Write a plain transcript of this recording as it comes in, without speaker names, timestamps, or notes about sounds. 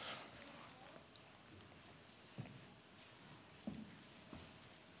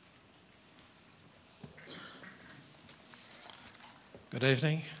Good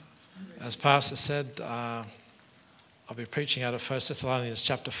evening. As Pastor said, I'll be preaching out of 1 Thessalonians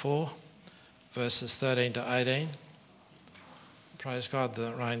chapter 4, verses 13 to 18. Praise God,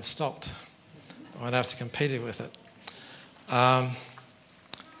 the rain stopped. I won't have to compete with it.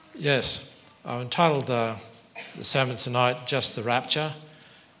 Yes, I've entitled the sermon tonight, Just the Rapture.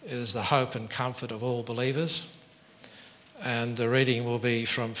 It is the hope and comfort of all believers. And the reading will be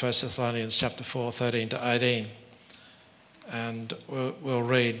from 1 Thessalonians chapter 4, 13 to 18. And we'll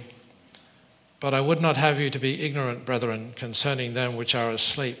read, "But I would not have you to be ignorant, brethren, concerning them which are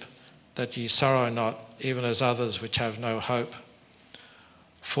asleep, that ye sorrow not, even as others which have no hope.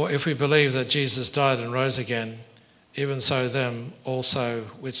 For if we believe that Jesus died and rose again, even so them also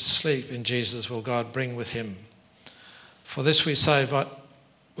which sleep in Jesus will God bring with him. For this we say, but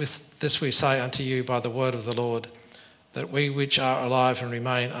with this we say unto you by the word of the Lord, that we which are alive and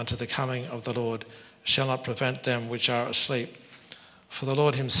remain unto the coming of the Lord shall not prevent them which are asleep. For the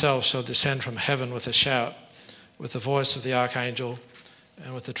Lord himself shall descend from heaven with a shout, with the voice of the archangel,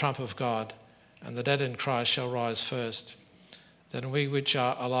 and with the trump of God, and the dead in Christ shall rise first. Then we which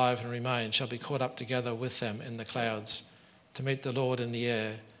are alive and remain shall be caught up together with them in the clouds, to meet the Lord in the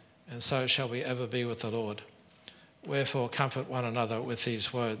air, and so shall we ever be with the Lord. Wherefore comfort one another with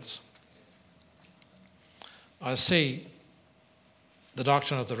these words." I see the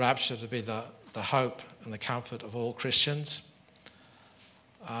doctrine of the rapture to be the hope and the comfort of all Christians.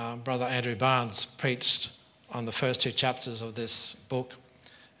 Brother Andrew Barnes preached on the first two chapters of this book,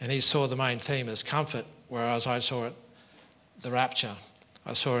 and he saw the main theme as comfort, whereas I saw it the rapture.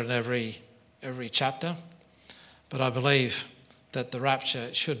 I saw it in every chapter, but I believe that the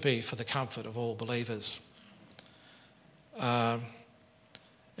rapture should be for the comfort of all believers.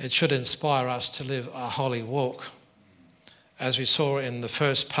 It should inspire us to live a holy walk. As we saw in the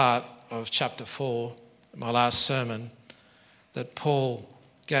first part of chapter 4, my last sermon, that Paul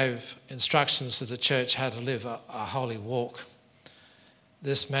gave instructions to the church how to live a holy walk.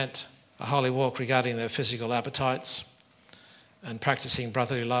 This meant a holy walk regarding their physical appetites and practicing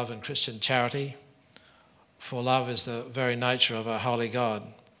brotherly love and Christian charity, for love is the very nature of a holy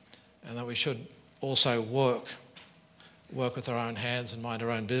God, and that we should also work with our own hands and mind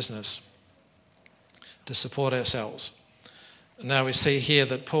our own business to support ourselves. Now we see here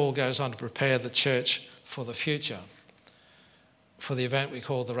that Paul goes on to prepare the church for the future, for the event we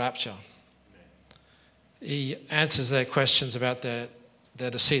call the rapture. He answers their questions about their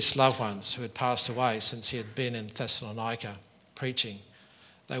deceased loved ones who had passed away since he had been in Thessalonica preaching.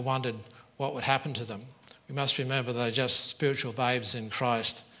 They wondered what would happen to them. We must remember they're just spiritual babes in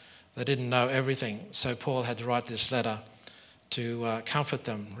Christ. They didn't know everything, so Paul had to write this letter to comfort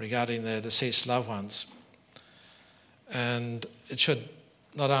them regarding their deceased loved ones. And it should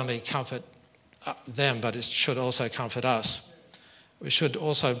not only comfort them, but it should also comfort us. We should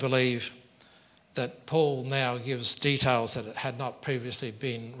also believe that Paul now gives details that had not previously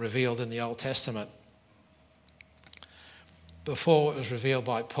been revealed in the Old Testament. Before it was revealed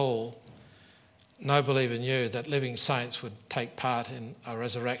by Paul, no believer knew that living saints would take part in a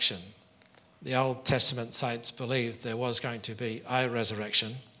resurrection. The Old Testament saints believed there was going to be a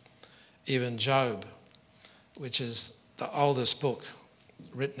resurrection. Even Job, which is the oldest book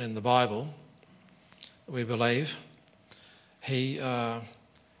written in the Bible, we believe, he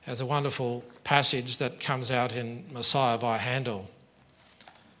has a wonderful passage that comes out in Messiah by Handel.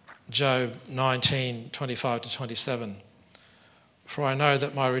 Job 19:25 to 27. "For I know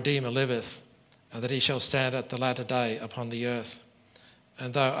that my Redeemer liveth, and that he shall stand at the latter day upon the earth.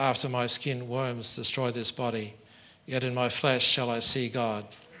 And though after my skin worms destroy this body, yet in my flesh shall I see God,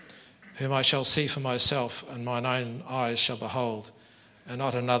 whom I shall see for myself, and mine own eyes shall behold, and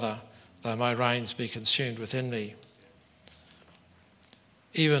not another, though my reins be consumed within me."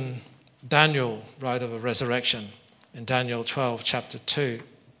 Even Daniel wrote of a resurrection in Daniel 12, chapter 2,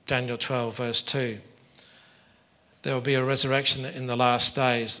 Daniel 12, verse 2. "There will be a resurrection in the last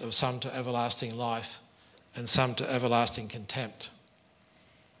days of some to everlasting life and some to everlasting contempt."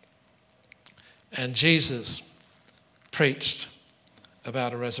 And Jesus preached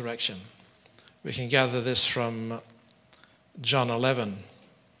about a resurrection. We can gather this from John 11,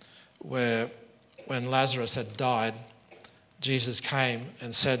 where when Lazarus had died, Jesus came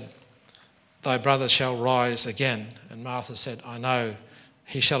and said, "Thy brother shall rise again." And Martha said, "I know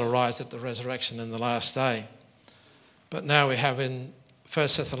he shall arise at the resurrection in the last day." But now we have in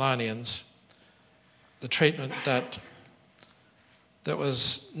 1 Thessalonians the treatment that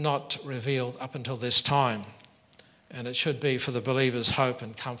was not revealed up until this time, and it should be for the believer's hope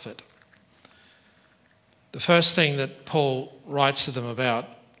and comfort. The first thing that Paul writes to them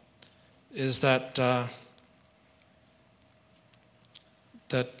about is that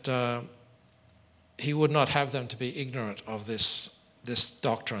that he would not have them to be ignorant of this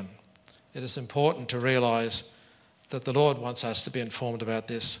doctrine. It is important to realise that the Lord wants us to be informed about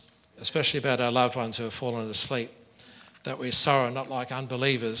this, especially about our loved ones who have fallen asleep, that we sorrow not like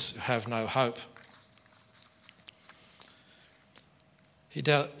unbelievers who have no hope. He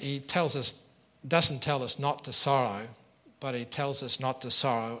doesn't tell us not to sorrow, but he tells us not to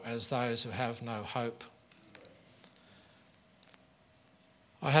sorrow as those who have no hope.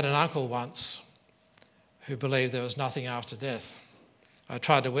 I had an uncle once who believed there was nothing after death. I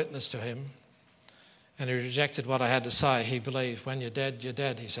tried to witness to him, and he rejected what I had to say. He believed, when you're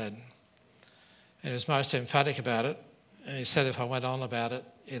dead, he said. And he was most emphatic about it, and he said if I went on about it,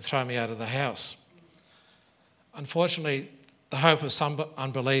 he'd throw me out of the house. Unfortunately, the hope of some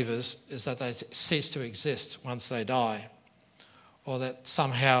unbelievers is that they cease to exist once they die, or that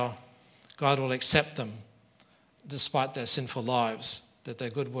somehow God will accept them despite their sinful lives, that their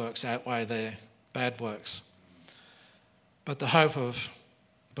good works outweigh their bad works. But the hope of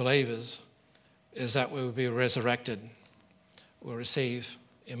believers is that we will be resurrected, we'll receive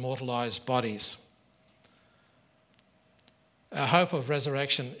immortalised bodies. Our hope of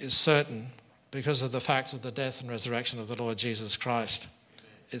resurrection is certain because of the fact of the death and resurrection of the Lord Jesus Christ.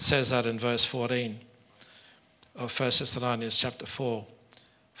 It says that in verse 14 of 1 Thessalonians chapter 4.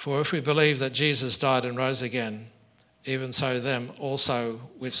 For if we believe that Jesus died and rose again, even so them also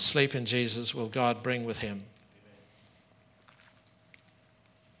which sleep in Jesus will God bring with him.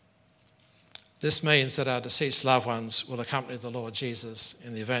 This means that our deceased loved ones will accompany the Lord Jesus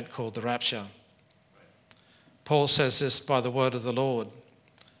in the event called the Rapture. Paul says this by the word of the Lord,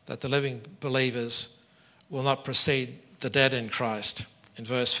 that the living believers will not precede the dead in Christ. In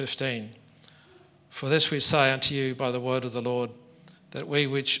verse 15, for this we say unto you by the word of the Lord, that we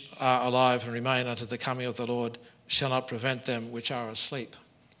which are alive and remain unto the coming of the Lord shall not prevent them which are asleep.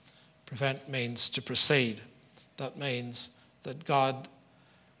 Prevent means to precede. That means that God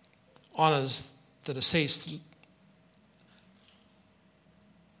honours the deceased,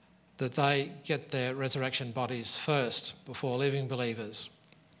 that they get their resurrection bodies first before living believers.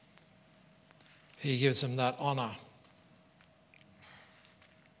 He gives them that honour.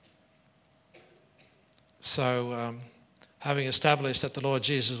 So, having established that the Lord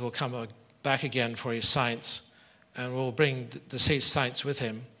Jesus will come back again for his saints and will bring deceased saints with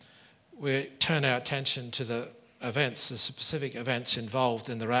him, we turn our attention to the events, the specific events involved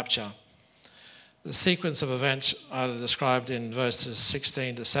in the rapture. The sequence of events are described in verses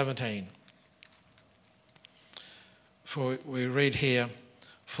 16 to 17. For we read here,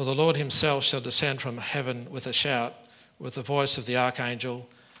 for the Lord himself shall descend from heaven with a shout, with the voice of the archangel,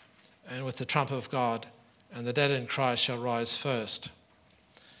 and with the trump of God, and the dead in Christ shall rise first.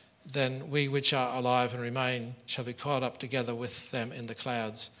 Then we which are alive and remain shall be caught up together with them in the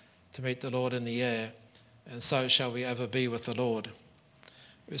clouds to meet the Lord in the air, and so shall we ever be with the Lord.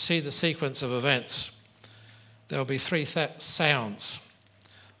 We see the sequence of events. There will be three sounds.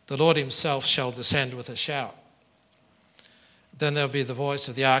 The Lord himself shall descend with a shout. Then there will be the voice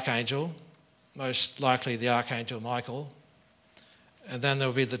of the archangel, most likely the archangel Michael. And then there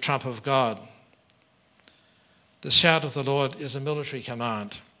will be the trump of God. The shout of the Lord is a military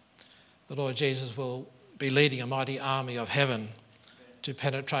command. The Lord Jesus will be leading a mighty army of heaven to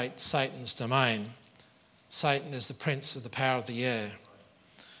penetrate Satan's domain. Satan is the prince of the power of the air.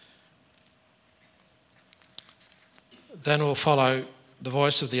 Then will follow the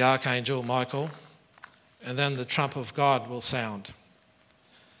voice of the archangel Michael, and then the trump of God will sound.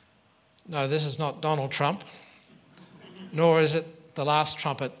 No, this is not Donald Trump, nor is it the last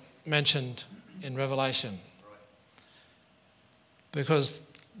trumpet mentioned in Revelation, because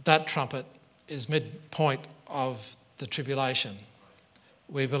that trumpet is midpoint of the tribulation.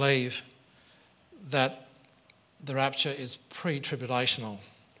 We believe that the rapture is pre-tribulational.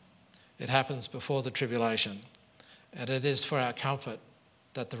 It happens before the tribulation. And it is for our comfort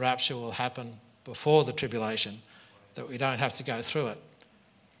that the rapture will happen before the tribulation, that we don't have to go through it.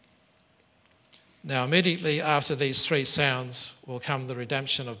 Now, immediately after these three sounds will come the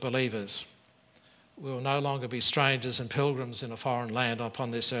redemption of believers. We will no longer be strangers and pilgrims in a foreign land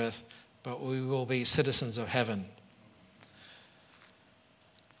upon this earth, but we will be citizens of heaven.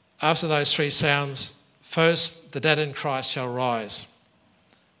 After those three sounds, first the dead in Christ shall rise.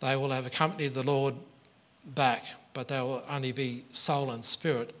 They will have accompanied the Lord back, but they will only be soul and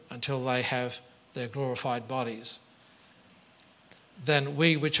spirit until they have their glorified bodies. Then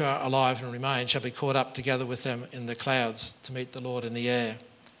we which are alive and remain shall be caught up together with them in the clouds to meet the Lord in the air,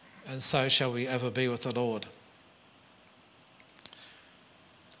 and so shall we ever be with the Lord.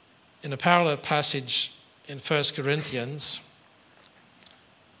 In a parallel passage in 1 Corinthians,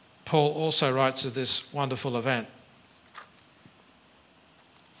 Paul also writes of this wonderful event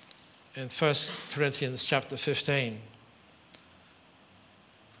in 1 Corinthians chapter 15,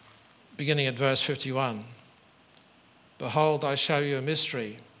 beginning at verse 51. Behold, I show you a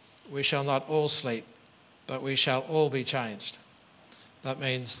mystery. We shall not all sleep, but we shall all be changed. That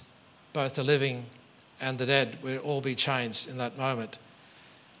means both the living and the dead will all be changed in that moment.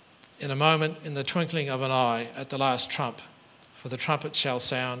 In a moment, in the twinkling of an eye, at the last trump. For the trumpet shall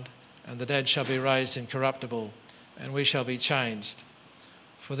sound, and the dead shall be raised incorruptible, and we shall be changed.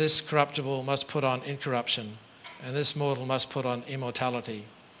 For this corruptible must put on incorruption, and this mortal must put on immortality.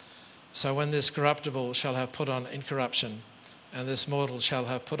 So when this corruptible shall have put on incorruption, and this mortal shall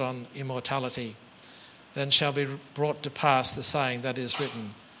have put on immortality, then shall be brought to pass the saying that is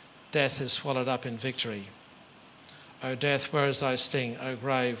written, Death is swallowed up in victory. O death, where is thy sting? O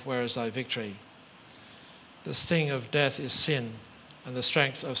grave, where is thy victory? The sting of death is sin, and the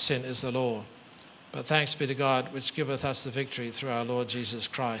strength of sin is the law. But thanks be to God, which giveth us the victory through our Lord Jesus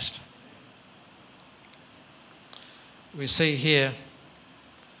Christ. We see here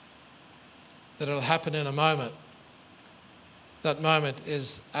that it'll happen in a moment. That moment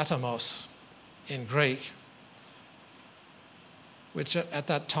is atomos in Greek, which at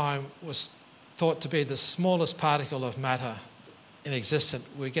that time was thought to be the smallest particle of matter in existence.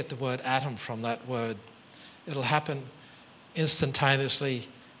 We get the word atom from that word. It'll happen instantaneously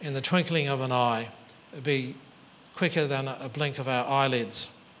in the twinkling of an eye. It'll be quicker than a blink of our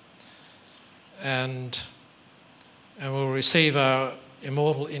eyelids. And we'll receive our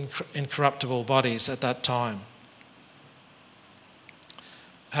immortal, incorruptible bodies at that time.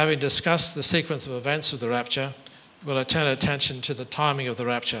 Having discussed the sequence of events of the rapture, we'll turn attention to the timing of the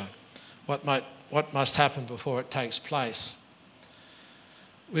rapture, what must happen before it takes place.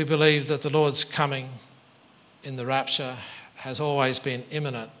 We believe that the Lord's coming in the rapture has always been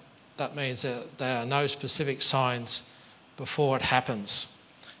imminent. That means that there are no specific signs before it happens.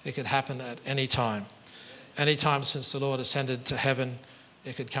 It could happen at any time. Any time since the Lord ascended to heaven,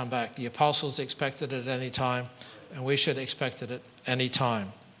 it could come back. The apostles expected it at any time, and we should expect it at any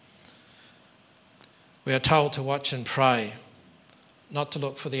time. We are told to watch and pray, not to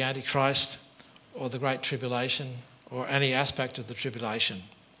look for the Antichrist or the Great Tribulation or any aspect of the tribulation.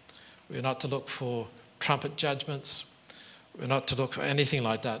 We are not to look for trumpet judgments. We're not to look for anything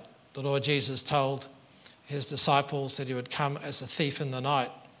like that. The Lord Jesus told his disciples that he would come as a thief in the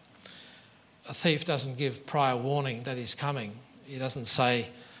night. A thief doesn't give prior warning that he's coming. He doesn't say,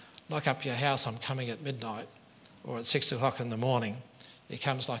 lock up your house, I'm coming at midnight or at 6 o'clock in the morning. He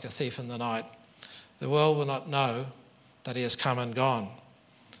comes like a thief in the night. The world will not know that he has come and gone.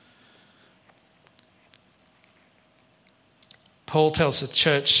 Paul tells the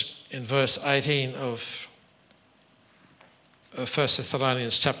church in verse 18 of 1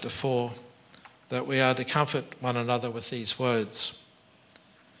 Thessalonians chapter 4 that we are to comfort one another with these words.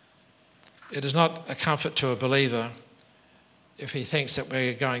 It is not a comfort to a believer if he thinks that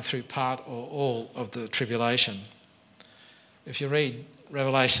we're going through part or all of the tribulation. If you read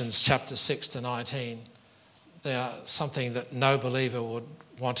Revelations chapter 6 to 19, they are something that no believer would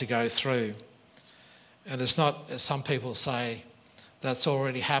want to go through. And it's not, as some people say, that's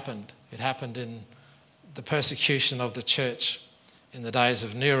already happened. It happened in the persecution of the church in the days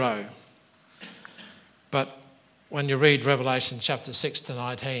of Nero. But when you read Revelation chapter 6 to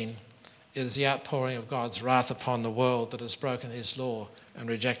 19, it is the outpouring of God's wrath upon the world that has broken his law and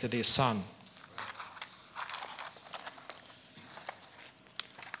rejected his Son.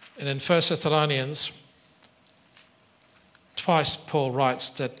 And in 1 Thessalonians, twice Paul writes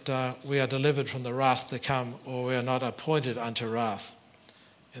that we are delivered from the wrath to come, or we are not appointed unto wrath.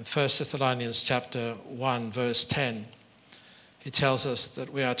 In 1 Thessalonians chapter 1, verse 10, he tells us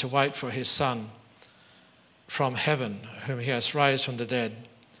that we are to wait for his Son from heaven, whom he has raised from the dead,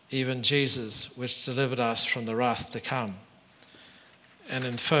 even Jesus, which delivered us from the wrath to come. And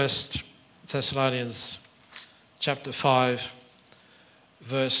in 1 Thessalonians chapter 5,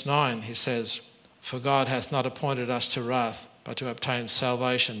 verse 9, he says, For God hath not appointed us to wrath, but to obtain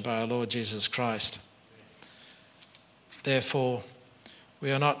salvation by our Lord Jesus Christ. Therefore,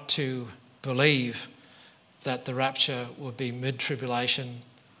 we are not to believe that the rapture will be mid-tribulation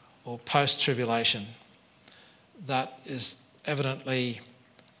or post-tribulation. That is evidently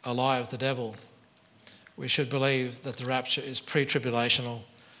a lie of the devil. We should believe that the rapture is pre-tribulational,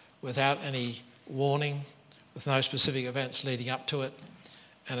 without any warning, with no specific events leading up to it,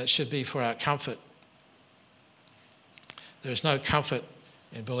 and it should be for our comfort. There is no comfort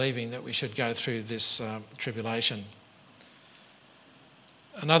in believing that we should go through this tribulation.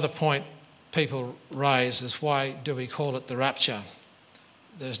 Another point people raise is, why do we call it the rapture?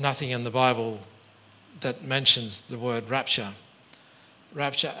 there's nothing in the Bible that mentions the word rapture.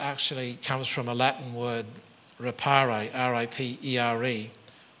 Rapture actually comes from a Latin word, rapare, R-A-P-E-R-E,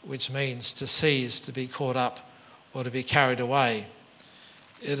 which means to seize, to be caught up, or to be carried away.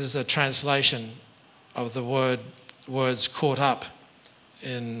 It is a translation of the words caught up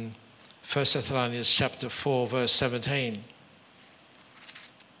in 1 Thessalonians chapter 4, verse 17.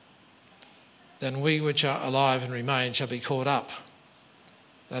 Then we which are alive and remain shall be caught up,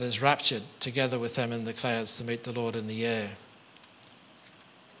 that is, raptured together with them in the clouds to meet the Lord in the air.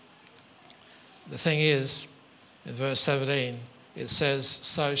 The thing is, in verse 17, it says,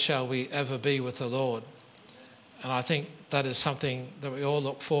 so shall we ever be with the Lord. And I think that is something that we all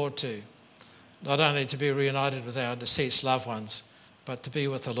look forward to, not only to be reunited with our deceased loved ones, but to be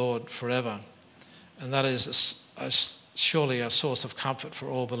with the Lord forever. And that is surely a source of comfort for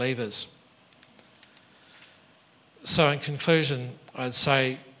all believers. So in conclusion, I'd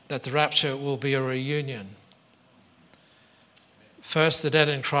say that the rapture will be a reunion. First, the dead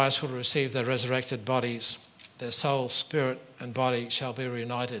in Christ will receive their resurrected bodies. Their soul, spirit, and body shall be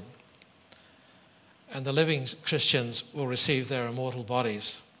reunited. And the living Christians will receive their immortal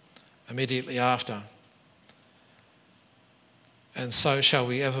bodies immediately after. And so shall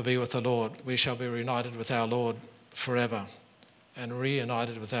we ever be with the Lord. We shall be reunited with our Lord forever and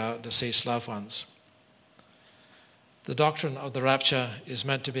reunited with our deceased loved ones. The doctrine of the rapture is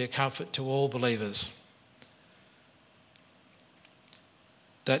meant to be a comfort to all believers.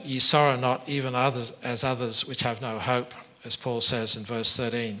 That ye sorrow not even others as others which have no hope, as Paul says in verse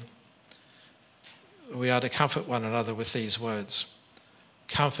 13. We are to comfort one another with these words.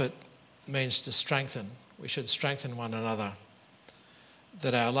 Comfort means to strengthen. We should strengthen one another.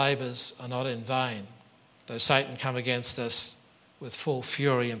 That our labours are not in vain. Though Satan come against us with full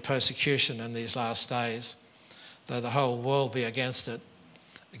fury and persecution in these last days, though the whole world be against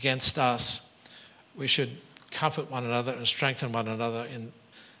us, we should comfort one another and strengthen one another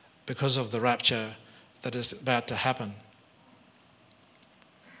because of the rapture that is about to happen.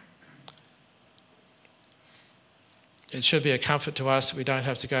 It should be a comfort to us that we don't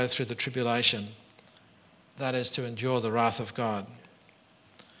have to go through the tribulation, that is, to endure the wrath of God.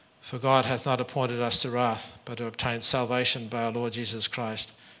 For God hath not appointed us to wrath, but to obtain salvation by our Lord Jesus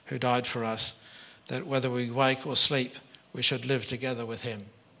Christ, who died for us, that whether we wake or sleep, we should live together with him.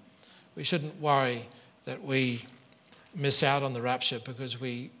 We shouldn't worry that we miss out on the rapture because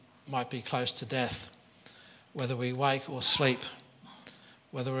we might be close to death. Whether we wake or sleep,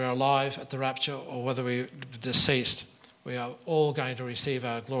 whether we're alive at the rapture or whether we're deceased, we are all going to receive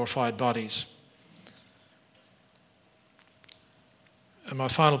our glorified bodies. And my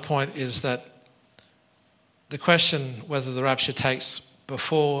final point is that the question whether the rapture takes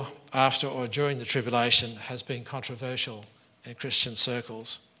before, after, or during the tribulation has been controversial in Christian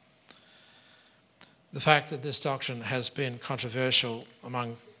circles. The fact that this doctrine has been controversial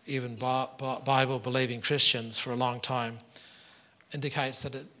among even Bible-believing Christians for a long time indicates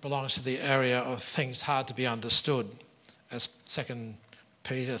that it belongs to the area of things hard to be understood, as 2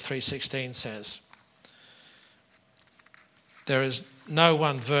 Peter 3:16 says. There is no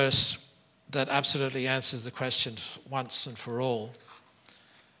one verse that absolutely answers the question once and for all.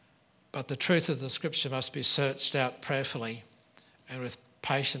 But the truth of the scripture must be searched out prayerfully and with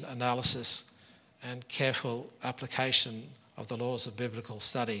patient analysis and careful application of the laws of biblical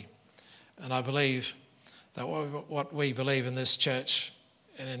study. And I believe that what we believe in this church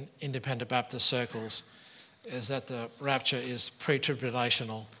and in independent Baptist circles is that the rapture is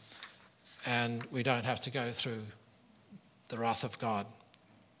pre-tribulational and we don't have to go through the wrath of God.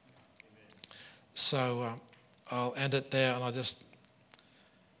 So I'll end it there, and I'll just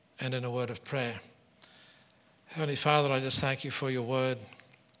end in a word of prayer. Heavenly Father, I just thank you for your word.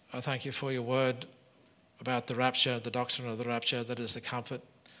 I thank you for your word about the rapture, the doctrine of the rapture, that is the comfort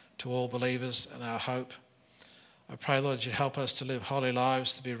to all believers and our hope. I pray, Lord, you help us to live holy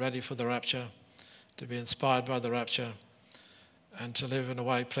lives, to be ready for the rapture, to be inspired by the rapture, and to live in a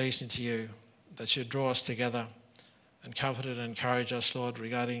way pleasing to you, that you draw us together and comfort and encourage us, Lord,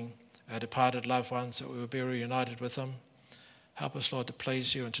 regarding our departed loved ones, that we will be reunited with them. Help us, Lord, to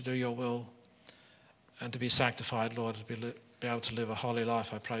please you and to do your will and to be sanctified, Lord, to be able to live a holy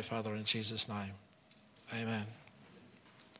life. I pray, Father, in Jesus' name. Amen.